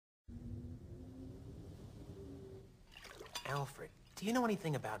Alfred, do you know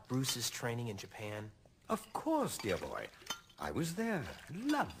anything about Bruce's training in Japan? Of course, dear boy. I was there.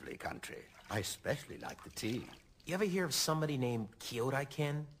 Lovely country. I especially like the tea. You ever hear of somebody named Kyodai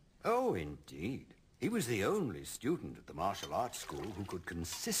Ken? Oh, indeed. He was the only student at the martial arts school who could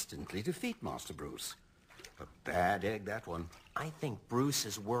consistently defeat Master Bruce. A bad egg, that one. I think Bruce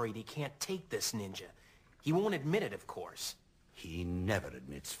is worried he can't take this ninja. He won't admit it, of course. He never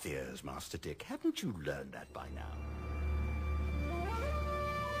admits fears, Master Dick. Haven't you learned that by now?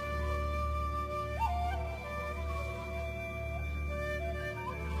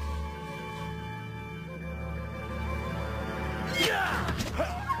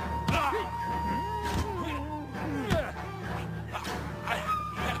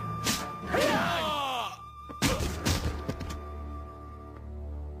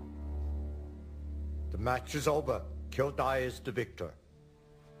 The match is over. Kyodai is the victor.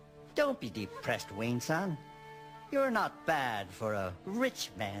 Don't be depressed, Wayne-san. You're not bad for a rich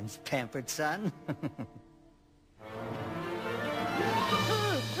man's pampered son.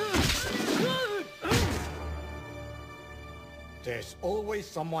 There's always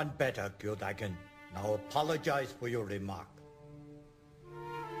someone better, Kyodai-ken. Now apologize for your remark.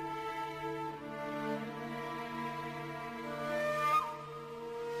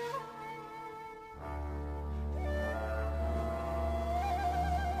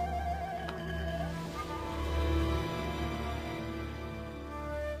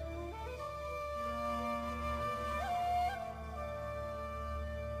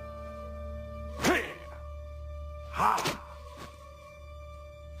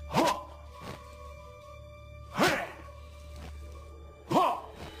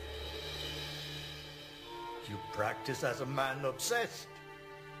 You practice as a man obsessed.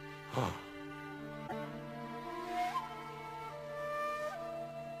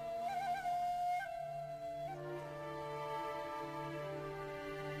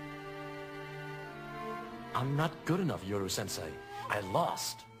 I'm not good enough, Yoru-sensei. I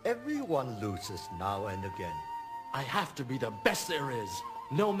lost. Everyone loses now and again. I have to be the best there is,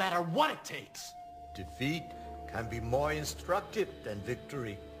 no matter what it takes. Defeat can be more instructive than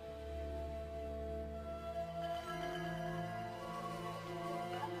victory.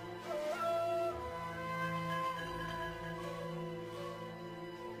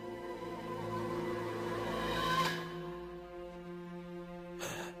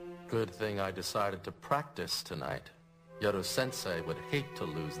 Good thing I decided to practice tonight. Yoru-sensei would hate to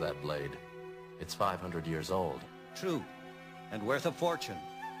lose that blade. It's 500 years old. True, and worth a fortune.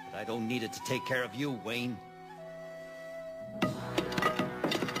 But I don't need it to take care of you, Wayne.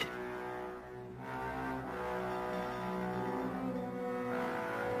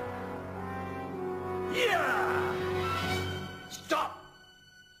 Yeah! Stop!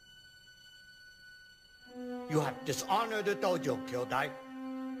 You have dishonored the dojo, Kyodai.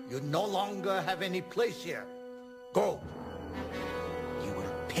 You no longer have any place here. Go! You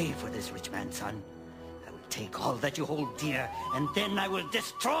will pay for this, rich man's son. I will take all that you hold dear, and then I will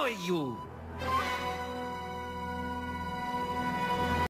destroy you!